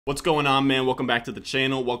What's going on, man? Welcome back to the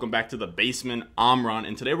channel. Welcome back to the basement. I'm Ron,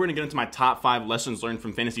 and today we're going to get into my top 5 lessons learned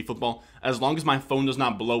from fantasy football. As long as my phone does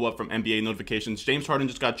not blow up from NBA notifications. James Harden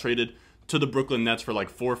just got traded to the Brooklyn Nets for like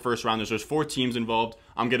 4 first rounders. There's 4 teams involved.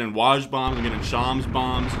 I'm getting Woj bombs. I'm getting Shams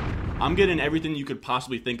bombs. I'm getting everything you could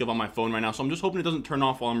possibly think of on my phone right now, so I'm just hoping it doesn't turn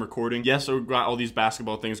off while I'm recording. Yes, we've got all these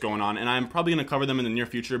basketball things going on, and I'm probably going to cover them in the near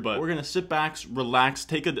future, but we're going to sit back, relax,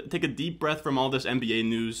 take a deep breath from all this NBA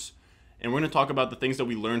news, and we're going to talk about the things that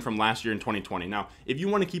we learned from last year in 2020. Now, if you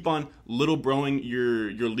want to keep on little broing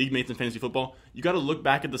your league mates in fantasy football, you got to look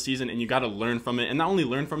back at the season and you got to learn from it. And not only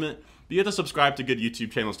learn from it, but you have to subscribe to good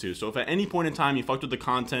YouTube channels too. So if at any point in time you fucked with the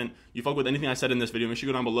content, you fucked with anything I said in this video, make sure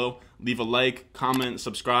you go down below, leave a like, comment,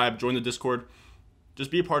 subscribe, join the Discord.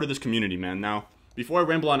 Just be a part of this community, man. Now, before I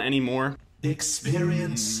ramble on any more,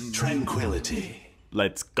 experience tranquility.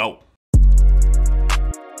 Let's go.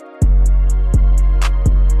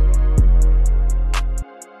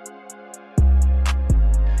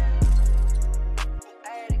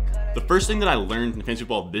 The first thing that I learned in fantasy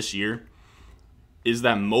football this year is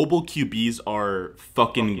that mobile QBs are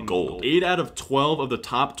fucking gold. 8 out of 12 of the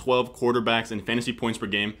top 12 quarterbacks in fantasy points per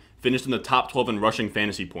game finished in the top 12 in rushing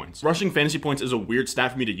fantasy points. Rushing fantasy points is a weird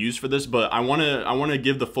stat for me to use for this, but I want to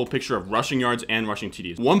give the full picture of rushing yards and rushing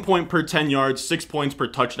TDs. 1 point per 10 yards, 6 points per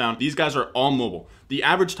touchdown. These guys are all mobile. The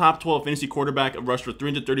average top 12 fantasy quarterback rushed for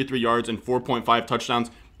 333 yards and 4.5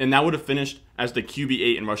 touchdowns, and that would have finished as the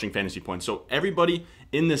QB8 in rushing fantasy points. So everybody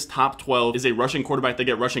in this top 12 is a rushing quarterback. They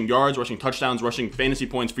get rushing yards, rushing touchdowns, rushing fantasy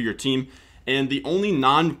points for your team. And the only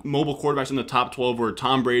non-mobile quarterbacks in the top 12 were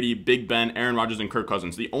Tom Brady, Big Ben, Aaron Rodgers, and Kirk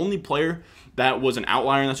Cousins. The only player that was an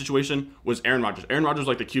outlier in that situation was Aaron Rodgers. Aaron Rodgers was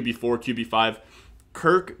like the QB4, QB5.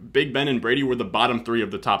 Kirk, Big Ben, and Brady were the bottom 3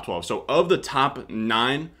 of the top 12. So of the top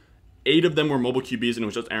 9, 8 of them were mobile QBs, and it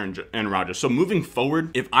was just Aaron Rodgers. So moving forward,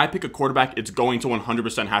 if I pick a quarterback, it's going to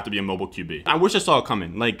 100% have to be a mobile QB. I wish I saw it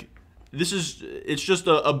coming. Like, it's just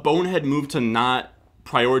a bonehead move to not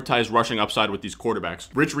prioritize rushing upside with these quarterbacks.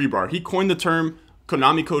 Rich Hribar, he coined the term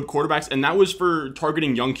Konami code quarterbacks, and that was for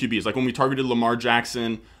targeting young QBs. Like when we targeted Lamar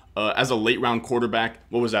Jackson as a late round quarterback,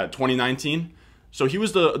 what was that, 2019? So he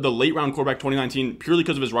was the late round quarterback 2019 purely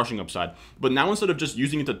because of his rushing upside. But now instead of just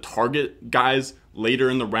using it to target guys later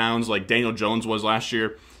in the rounds like Daniel Jones was last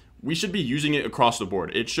year, we should be using it across the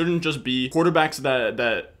board. It shouldn't just be quarterbacks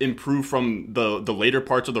that improve from the later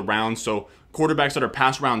parts of the round. So quarterbacks that are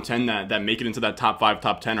past round 10 that make it into that top 5,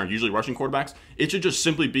 top 10 are usually rushing quarterbacks. It should just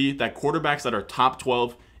simply be that quarterbacks that are top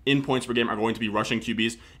 12 in points per game are going to be rushing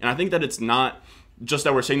QBs. And I think that it's not just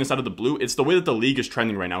that we're saying this out of the blue. It's the way that the league is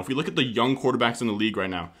trending right now. If we look at the young quarterbacks in the league right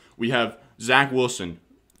now, we have Zach Wilson,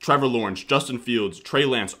 Trevor Lawrence, Justin Fields, Trey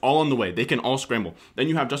Lance, all on the way. They can all scramble. Then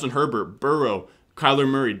you have Justin Herbert, Burrow, Kyler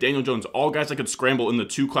Murray, Daniel Jones, all guys that could scramble in the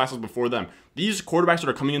 2 classes before them. These quarterbacks that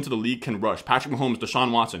are coming into the league can rush. Patrick Mahomes,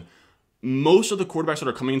 Deshaun Watson. Most of the quarterbacks that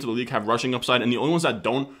are coming into the league have rushing upside, and the only ones that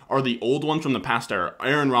don't are the old ones from the past era.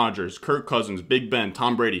 Aaron Rodgers, Kirk Cousins, Big Ben,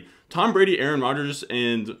 Tom Brady. Tom Brady, Aaron Rodgers,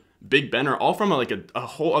 and Big Ben are all from a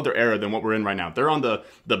whole other era than what we're in right now. They're on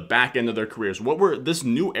the back end of their careers. This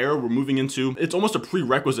new era we're moving into, it's almost a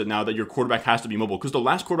prerequisite now that your quarterback has to be mobile. Because the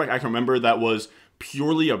last quarterback I can remember that was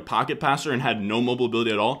purely a pocket passer and had no mobile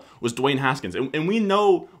ability at all was Dwayne Haskins. And we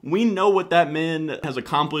know what that man has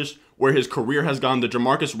accomplished, where his career has gone, the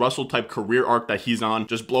Jamarcus Russell type career arc that he's on,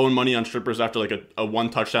 just blowing money on strippers after like a 1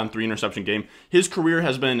 touchdown, 3 interception game. His career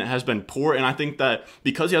has been poor, and I think that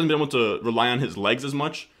because he hasn't been able to rely on his legs as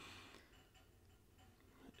much,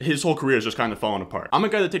 his whole career is just kind of falling apart. I'm a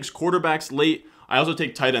guy that takes quarterbacks late. I also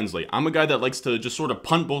take tight ends late. I'm a guy that likes to just sort of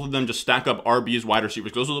punt both of them, just stack up RBs, wide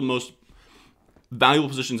receivers. Those are the most valuable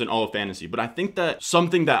positions in all of fantasy. But I think that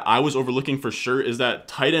something that I was overlooking for sure is that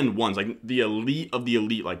tight end ones, like the elite of the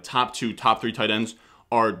elite, like top 2, top 3 tight ends,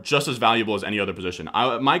 are just as valuable as any other position.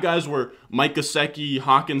 My guys were Mike Gesicki,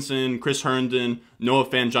 Hawkinson, Chris Herndon, Noah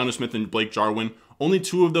Fant, Jonnu Smith, and Blake Jarwin. Only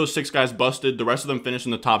 2 of those 6 guys busted. The rest of them finished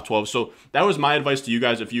in the top 12. So that was my advice to you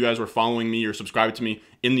guys if you guys were following me or subscribed to me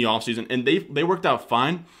in the offseason. And they worked out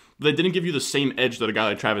fine, but they didn't give you the same edge that a guy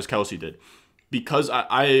like Travis Kelce did. Because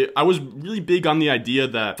I was really big on the idea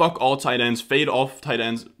that fuck all tight ends, fade off tight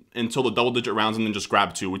ends until the double-digit rounds and then just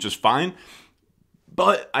grab 2, which is fine.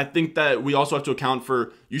 But I think that we also have to account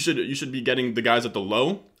for you should be getting the guys at the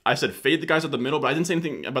low. I said fade the guys at the middle, but I didn't say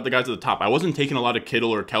anything about the guys at the top. I wasn't taking a lot of Kittle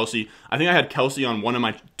or Kelce. I think I had Kelce on one of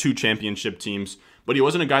my 2 championship teams, but he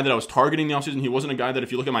wasn't a guy that I was targeting the offseason. He wasn't a guy that,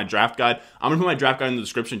 if you look at my draft guide, I'm going to put my draft guide in the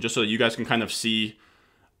description just so that you guys can kind of see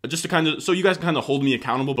just to kind of, so you guys can kind of hold me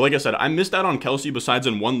accountable. But like I said, I missed out on Kelce besides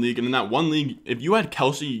in one league. And in that one league, if you had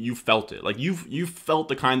Kelce, you felt it. Like you felt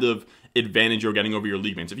the kind of advantage you're getting over your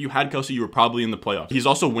league mates. If you had Kelce, you were probably in the playoffs. He's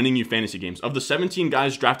also winning you fantasy games. Of the 17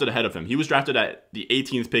 guys drafted ahead of him, he was drafted at the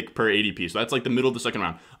 18th pick per ADP. So that's like the middle of the second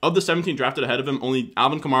round. Of the 17 drafted ahead of him, only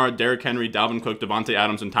Alvin Kamara, Derrick Henry, Dalvin Cook, Devontae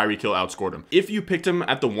Adams, and Tyreek Hill outscored him. If you picked him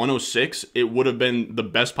at the 106, it would have been the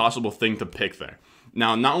best possible thing to pick there.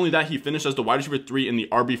 Now, not only that, he finished as the wide receiver 3 and the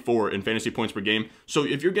RB4 in fantasy points per game. So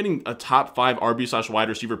if you're getting a top 5 RB/wide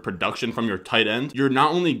receiver production from your tight end, you're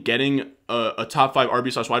not only getting a top 5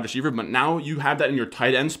 RB/wide receiver, but now you have that in your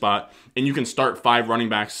tight end spot, and you can start 5 running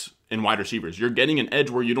backs and wide receivers. You're getting an edge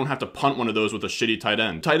where you don't have to punt one of those with a shitty tight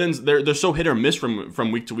end. Tight ends, they're so hit or miss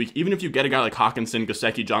from week to week. Even if you get a guy like Hawkinson,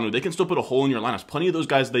 Gesicki, Jonnu, they can still put a hole in your lineups. Plenty of those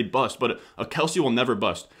guys, they bust, but a Kelce will never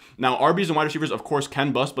bust. Now, RBs and wide receivers, of course,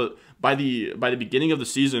 can bust, but by the beginning of the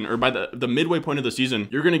season, or by the midway point of the season,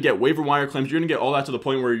 you're going to get waiver wire claims. You're going to get all that to the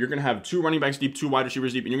point where you're going to have 2 running backs deep, 2 wide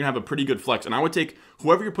receivers deep, and you're going to have a pretty good flex. And I would take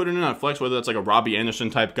whoever you're putting in that flex, whether that's like a Robbie Anderson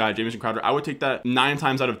type guy, Jamison Crowder, I would take that 9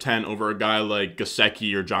 times out of 10 over a guy like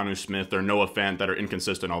Gesicki or Jonnu Smith or Noah Fant that are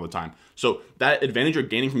inconsistent all the time. So that advantage you're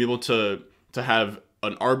gaining from being able to have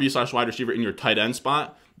an RB/wide receiver in your tight end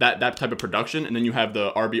spot, that type of production, and then you have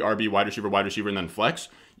the RB, wide receiver, and then flex,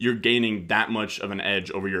 you're gaining that much of an edge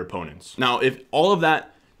over your opponents. Now, if all of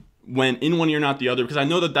that went in one ear, not the other, because I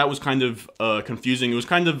know that was kind of confusing. It was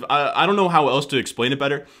kind of, I don't know how else to explain it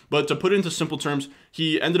better, but to put it into simple terms,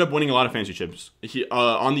 he ended up winning a lot of fantasy chips. He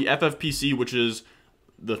on the FFPC, which is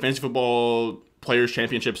the Fantasy Football Players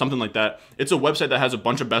Championship, something like that. It's a website that has a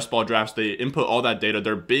bunch of best ball drafts. They input all that data.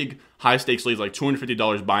 They're big, high-stakes leagues, like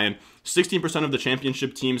 $250 buy-in. 16% of the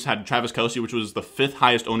championship teams had Travis Kelce, which was the 5th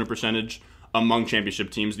highest owner percentage among championship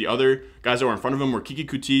teams. The other guys that were in front of him were Keke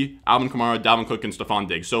Coutee, Alvin Kamara, Dalvin Cook, and Stephon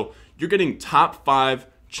Diggs. So you're getting top 5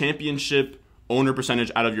 championship owner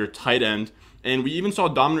percentage out of your tight end. And we even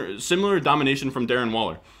saw similar domination from Darren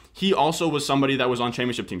Waller. He also was somebody that was on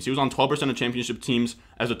championship teams. He was on 12% of championship teams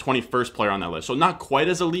as a 21st player on that list. So not quite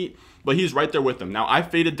as elite, but he's right there with them. Now, I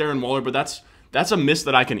faded Darren Waller, but that's a miss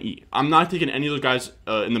that I can eat. I'm not taking any of those guys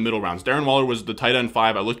in the middle rounds. Darren Waller was the tight end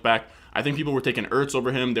 5. I looked back. I think people were taking Ertz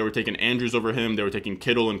over him. They were taking Andrews over him. They were taking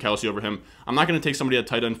Kittle and Kelce over him. I'm not going to take somebody at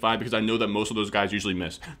tight end 5 because I know that most of those guys usually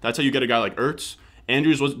miss. That's how you get a guy like Ertz.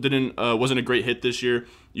 Andrews wasn't a great hit this year.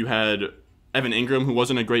 You had Evan Ingram, who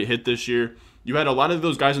wasn't a great hit this year. You had a lot of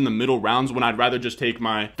those guys in the middle rounds when I'd rather just take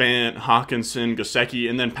my Fant, Hawkinson, Gesicki,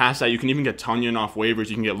 and then past that, you can even get Tonyan off waivers.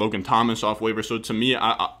 You can get Logan Thomas off waivers. So to me,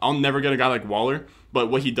 I'll never get a guy like Waller,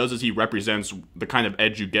 but what he does is he represents the kind of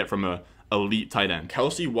edge you get from a elite tight end.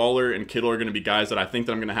 Kelce, Waller, and Kittle are going to be guys that I think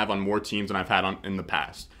that I'm going to have on more teams than I've had in the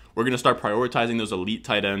past. We're going to start prioritizing those elite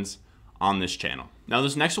tight ends on this channel. Now,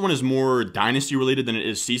 this next one is more dynasty related than it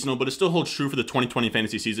is seasonal, but it still holds true for the 2020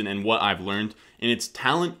 fantasy season and what I've learned. And it's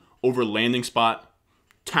talent over landing spot,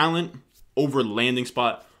 talent over landing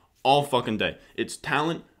spot all fucking day. It's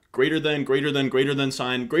talent greater than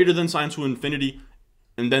sign to infinity,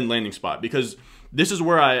 and then landing spot. Because this is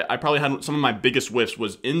where I probably had some of my biggest whiffs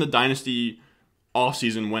was in the dynasty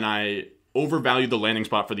offseason when I overvalued the landing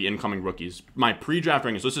spot for the incoming rookies. My pre-draft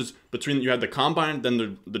rankings, so this is between, you had the combine,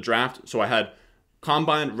 then the draft. So I had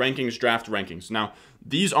combine rankings, draft rankings. Now,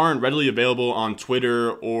 these aren't readily available on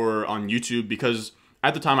Twitter or on YouTube because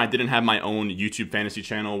at the time, I didn't have my own YouTube fantasy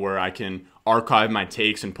channel where I can archive my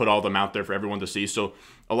takes and put all them out there for everyone to see. So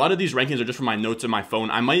a lot of these rankings are just from my notes in my phone.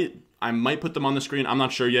 I might put them on the screen. I'm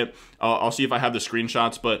not sure yet. I'll see if I have the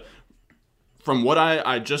screenshots. But from what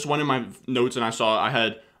I just went in my notes and I saw, I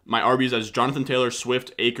had my RBs as Jonathan Taylor,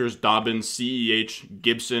 Swift, Akers, Dobbins, CEH,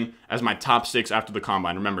 Gibson as my top 6 after the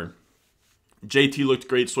combine. Remember, JT looked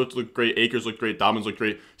great, Swift looked great, Akers looked great, Dobbins looked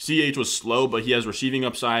great. CH was slow, but he has receiving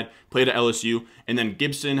upside, played at LSU. And then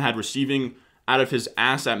Gibson had receiving out of his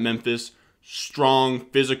ass at Memphis. Strong,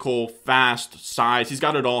 physical, fast, size. He's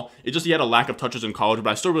got it all. It's just he had a lack of touches in college,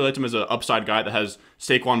 but I still really liked him as an upside guy that has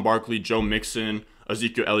Saquon Barkley, Joe Mixon,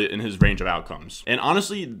 Ezekiel Elliott in his range of outcomes. And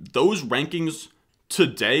honestly, those rankings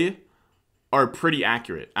today are pretty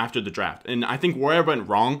accurate after the draft. And I think where I went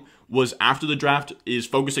wrong was after the draft is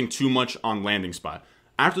focusing too much on landing spot.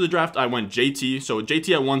 After the draft, I went JT. So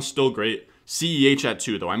JT at 1, still great. CEH at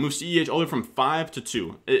 2, though. I moved CEH all the way from 5 to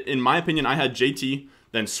 2. In my opinion, I had JT,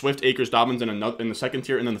 then Swift, Akers, Dobbins in the second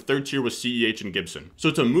tier, and then the third tier was CEH and Gibson.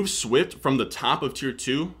 So to move Swift from the top of tier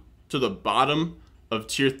 2 to the bottom of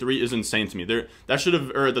tier 3 is insane to me. That should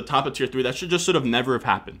have, or the top of tier 3, that should have never have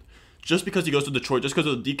happened. Just because he goes to Detroit, just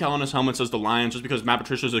because the decal on his helmet says the Lions, just because Matt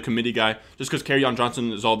Patricia is a committee guy, just because Kerryon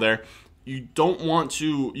Johnson is all there, you don't want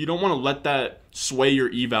to let that sway your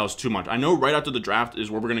evals too much. I know right after the draft is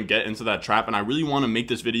where we're going to get into that trap, and I really want to make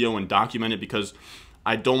this video and document it because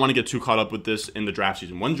I don't want to get too caught up with this in the draft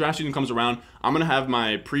season. When draft season comes around, I'm going to have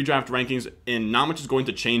my pre-draft rankings, and not much is going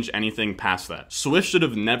to change anything past that. Swift should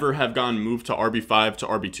have never have gotten moved to RB5 to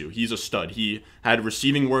RB2. He's a stud. He had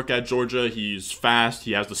receiving work at Georgia. He's fast.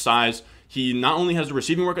 He has the size. He not only has the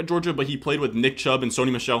receiving work at Georgia, but he played with Nick Chubb and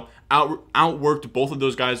Sony Michel, outworked both of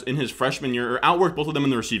those guys in his freshman year, or outworked both of them in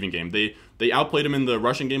the receiving game. They outplayed him in the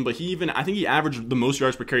rushing game, but I think he averaged the most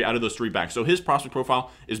yards per carry out of those three backs. So his prospect profile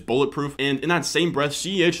is bulletproof. And in that same breath,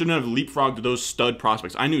 CEH shouldn't have leapfrogged those stud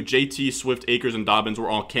prospects. I knew JT, Swift, Akers, and Dobbins were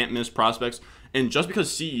all can't-miss prospects. And just because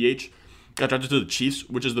CEH got drafted to the Chiefs,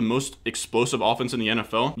 which is the most explosive offense in the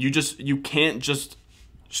NFL, you can't just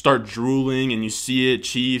start drooling and you see it,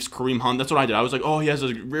 Chiefs, Kareem Hunt. That's what I did. I was like, oh, he has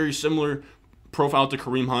a very similar profile to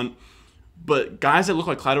Kareem Hunt. But guys that look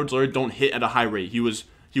like Clyde Edwards-Helaire don't hit at a high rate. He was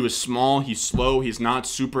small, he's slow, he's not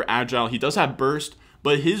super agile. He does have burst,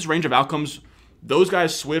 but his range of outcomes, those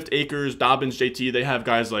guys, Swift, Akers, Dobbins, JT, they have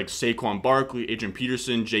guys like Saquon Barkley, Adrian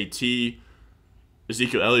Peterson, JT,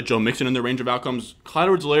 Ezekiel Elliott, Joe Mixon in their range of outcomes. Clyde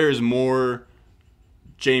Edwards-Helaire is more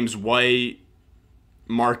James White,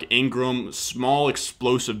 Mark Ingram, small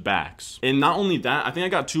explosive backs. And not only that, I think I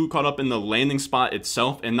got too caught up in the landing spot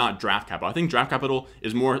itself and not draft capital. I think draft capital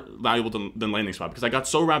is more valuable than landing spot because I got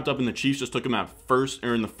so wrapped up in the Chiefs just took him in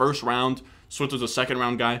the first round. Swift was a second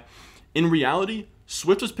round guy. In reality,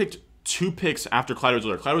 Swift was picked 2 picks after Clyde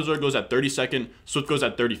Edwards-Helaire. Clyde Edwards-Helaire goes at 32nd, Swift goes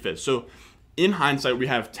at 35th. So in hindsight, we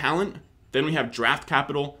have talent, then we have draft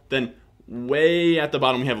capital, then way at the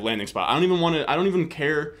bottom we have landing spot. I don't even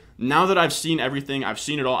care. Now that I've seen everything, I've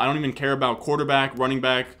seen it all, I don't even care about quarterback, running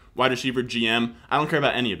back, wide receiver, GM. I don't care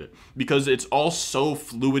about any of it because it's all so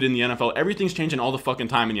fluid in the NFL. Everything's changing all the fucking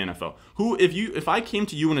time in the NFL. If I came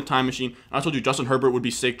to you in a time machine and I told you Justin Herbert would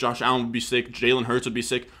be sick, Josh Allen would be sick, Jalen Hurts would be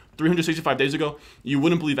sick 365 days ago, you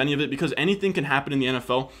wouldn't believe any of it because anything can happen in the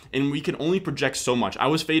NFL and we can only project so much. I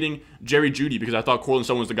was fading Jerry Jeudy because I thought Courtland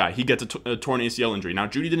Sutton was the guy. He gets a torn ACL injury. Now,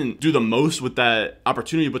 Jeudy didn't do the most with that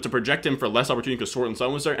opportunity, but to project him for less opportunity because Courtland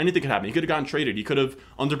Sutton was there, anything could happen. He could have gotten traded. He could have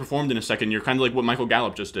underperformed in his second year, kind of like what Michael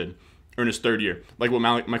Gallup just did, or in his third year, like what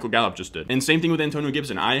Michael Gallup just did. And same thing with Antonio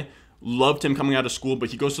Gibson. I loved him coming out of school, but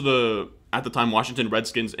he goes to the, at the time, Washington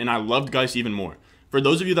Redskins, and I loved Geis even more. For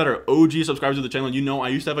those of you that are OG subscribers to the channel, you know I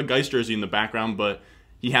used to have a Geis jersey in the background, but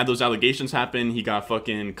he had those allegations happen. He got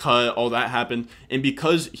fucking cut. All that happened. And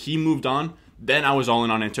because he moved on, then I was all in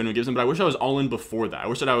on Antonio Gibson. But I wish I was all in before that. I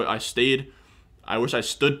wish that I stayed. I wish I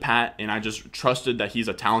stood pat and I just trusted that he's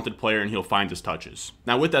a talented player and he'll find his touches.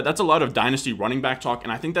 Now with that, that's a lot of dynasty running back talk.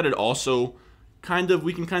 And I think that it also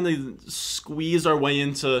we can kind of squeeze our way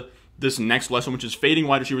into this next lesson, which is fading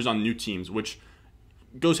wide receivers on new teams, which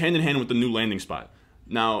goes hand in hand with the new landing spot.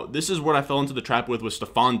 Now, this is what I fell into the trap with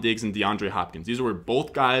Stephon Diggs and DeAndre Hopkins. These were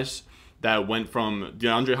both guys that went from,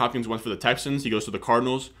 DeAndre Hopkins went for the Texans. He goes to the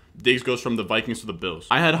Cardinals. Diggs goes from the Vikings to the Bills.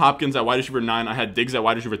 I had Hopkins at wide receiver 9. I had Diggs at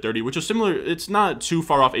wide receiver 30, which is similar. It's not too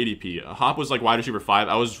far off ADP. Hop was like wide receiver 5.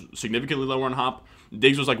 I was significantly lower on Hop.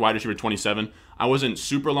 Diggs was like wide receiver 27. I wasn't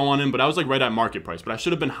super low on him, but I was like right at market price, but I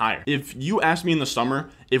should have been higher. If you asked me in the summer,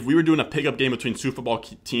 if we were doing a pickup game between 2 football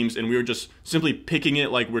teams and we were just simply picking it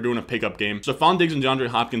like we're doing a pickup game, Stephon Diggs and DeAndre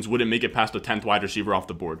Hopkins wouldn't make it past the 10th wide receiver off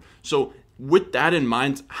the board. So with that in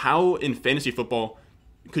mind, how in fantasy football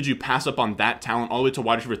could you pass up on that talent all the way to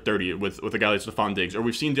wide receiver 30 with a guy like Stephon Diggs? Or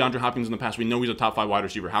we've seen DeAndre Hopkins in the past. We know he's a top 5 wide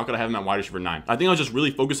receiver. How could I have him at wide receiver 9? I think I was just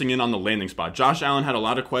really focusing in on the landing spot. Josh Allen had a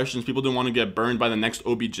lot of questions. People didn't want to get burned by the next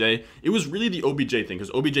OBJ. It was really the OBJ thing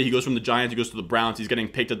because OBJ, he goes from the Giants, he goes to the Browns. He's getting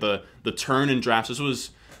picked at the turn in drafts. This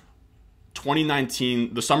was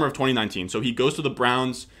 2019, the summer of 2019. So he goes to the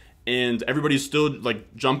Browns and everybody's still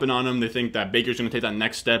like jumping on him. They think that Baker's going to take that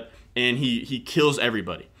next step and he kills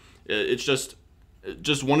everybody. It's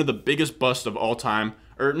just one of the biggest busts of all time,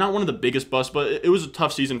 or not one of the biggest busts, but it was a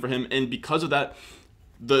tough season for him. And because of that,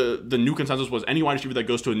 the new consensus was any wide receiver that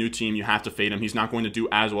goes to a new team, you have to fade him. He's not going to do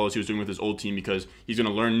as well as he was doing with his old team because he's going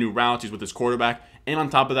to learn new routes. He's with his quarterback. And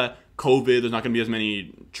on top of that, COVID, there's not going to be as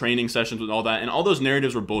many training sessions with all that. And all those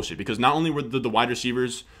narratives were bullshit because not only were the wide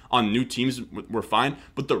receivers on new teams were fine,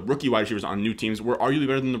 but the rookie wide receivers on new teams were arguably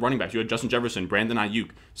better than the running backs. You had Justin Jefferson, Brandon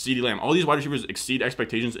Ayuk, CeeDee Lamb. All these wide receivers exceed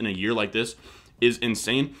expectations in a year like this is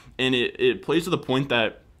insane. And it plays to the point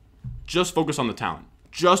that just focus on the talent.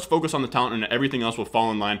 Just focus on the talent and everything else will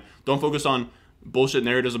fall in line. Don't focus on bullshit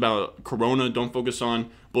narratives about Corona. Don't focus on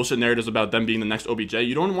bullshit narratives about them being the next OBJ.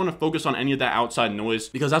 You don't want to focus on any of that outside noise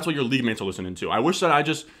because that's what your league mates are listening to. I wish that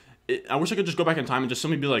I wish I could just go back in time and just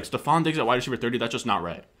simply be like, Stefon Diggs at wide receiver 30, that's just not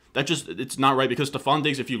right. It's not right, because Stefon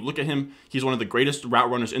Diggs, if you look at him, he's one of the greatest route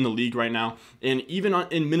runners in the league right now. And even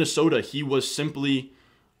in Minnesota, he was simply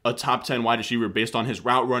a top 10 wide receiver based on his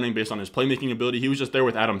route running, based on his playmaking ability. He was just there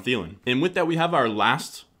with Adam Thielen. And with that, we have our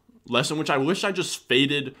last lesson, which I wish I just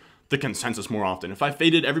faded the consensus more often. If I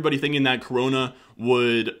faded everybody thinking that Corona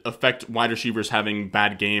would affect wide receivers having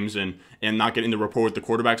bad games and not getting the rapport with the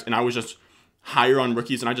quarterbacks, and I was just higher on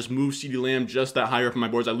rookies, and I just moved CeeDee Lamb just that higher up on my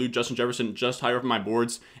boards. I moved Justin Jefferson just higher up on my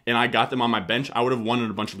boards, and I got them on my bench, I would have won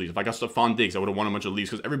in a bunch of leagues. If I got Stefon Diggs, I would have won a bunch of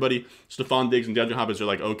leagues, because everybody, Stefon Diggs and DeAndre Hopkins, are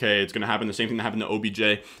like, okay, it's going to happen. The same thing that happened to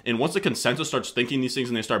OBJ. And once the consensus starts thinking these things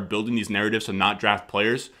and they start building these narratives to not draft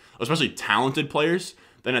players, especially talented players,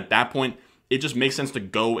 then at that point, it just makes sense to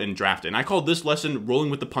go and draft it. And I call this lesson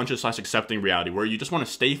rolling with the punches / accepting reality, where you just want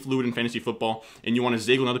to stay fluid in fantasy football and you want to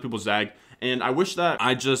zig when other people zag. And I wish that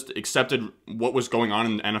I just accepted what was going on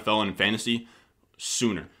in the NFL and fantasy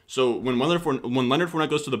sooner. So when Leonard Fournette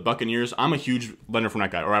goes to the Buccaneers, I'm a huge Leonard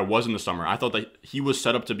Fournette guy, or I was in the summer. I thought that he was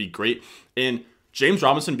set up to be great. And James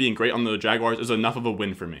Robinson being great on the Jaguars is enough of a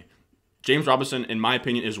win for me. James Robinson, in my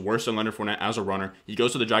opinion, is worse than Leonard Fournette as a runner. He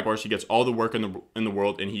goes to the Jaguars, he gets all the work in the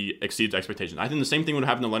world, and he exceeds expectations. I think the same thing would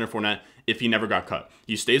happen to Leonard Fournette if he never got cut.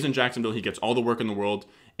 He stays in Jacksonville, he gets all the work in the world,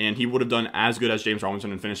 and he would have done as good as James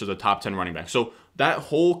Robinson and finished as a top 10 running back. So that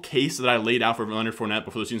whole case that I laid out for Leonard Fournette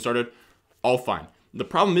before the season started, all fine. The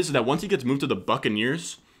problem is that once he gets moved to the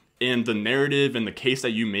Buccaneers, and the narrative and the case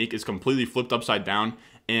that you make is completely flipped upside down,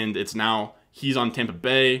 and it's now he's on Tampa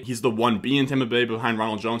Bay. He's the 1B in Tampa Bay behind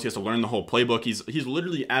Ronald Jones. He has to learn the whole playbook. He's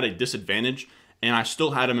literally at a disadvantage, and I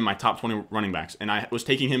still had him in my top 20 running backs, and I was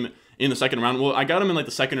taking him in the second round. Well, I got him in like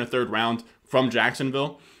the second or third round from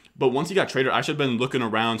Jacksonville, but once he got traded, I should have been looking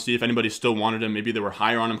around, see if anybody still wanted him. Maybe they were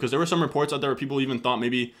higher on him, because there were some reports out there where people even thought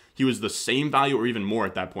maybe he was the same value or even more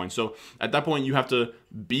at that point. So at that point, you have to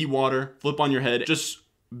be water, flip on your head, just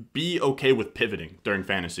be okay with pivoting during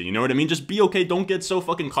fantasy. You know what I mean? Just be okay. Don't get so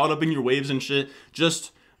fucking caught up in your waves and shit.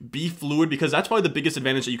 Just be fluid, because that's probably the biggest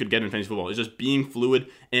advantage that you could get in fantasy football, is just being fluid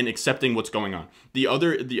and accepting what's going on. The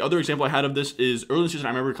other example I had of this is early in the season. I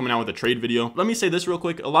remember coming out with a trade video. Let me say this real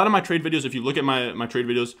quick. A lot of my trade videos, if you look at my trade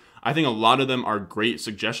videos, I think a lot of them are great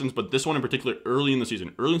suggestions, but this one in particular, early in the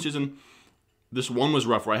season, this one was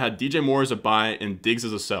rough, where I had DJ Moore as a buy and Diggs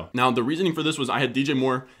as a sell. Now, the reasoning for this was I had DJ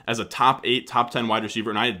Moore as a top 8, top 10 wide receiver,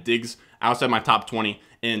 and I had Diggs outside my top 20,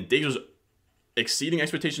 and Diggs was exceeding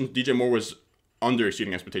expectations. DJ Moore was under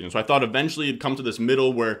exceeding expectations. So I thought eventually it'd come to this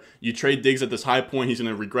middle where you trade Diggs at this high point, he's going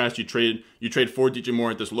to regress. You trade for DJ Moore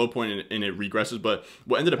at this low point, and it regresses. But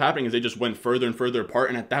what ended up happening is they just went further and further apart.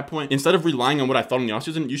 And at that point, instead of relying on what I thought in the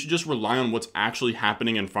offseason, you should just rely on what's actually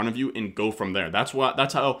happening in front of you and go from there. That's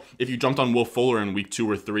how, if you jumped on Will Fuller in week 2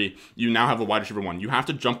 or 3, you now have a wide receiver 1. You have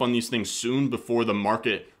to jump on these things soon before the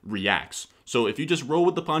market reacts. So if you just roll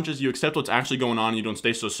with the punches, you accept what's actually going on, you don't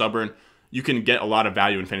stay so stubborn, you can get a lot of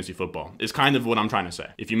value in fantasy football, is kind of what I'm trying to say.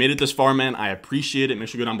 If you made it this far, man, I appreciate it. Make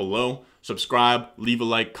sure you go down below, subscribe, leave a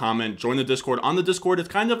like, comment, join the Discord. On the Discord, it's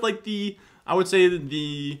kind of like I would say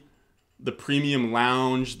the premium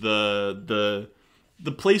lounge, the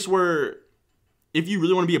place where if you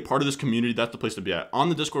really want to be a part of this community, that's the place to be at. On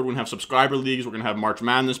the Discord, we're going to have subscriber leagues. We're going to have March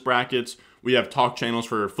Madness brackets. We have talk channels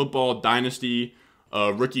for football, dynasty,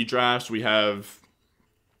 rookie drafts. We have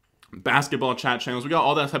basketball chat channels. We got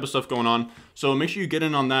all that type of stuff going on. So make sure you get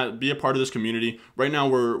in on that. Be a part of this community. Right now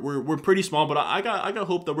we're pretty small, but I got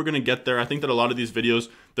hope that we're gonna get there. I think that a lot of these videos,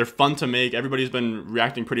 they're fun to make. Everybody's been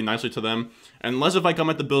reacting pretty nicely to them. Unless if I come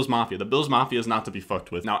at the Bills Mafia. The Bills Mafia is not to be fucked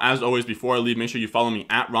with. Now, as always, before I leave, make sure you follow me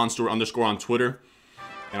at RonStewart_ on Twitter.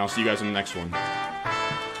 And I'll see you guys in the next one.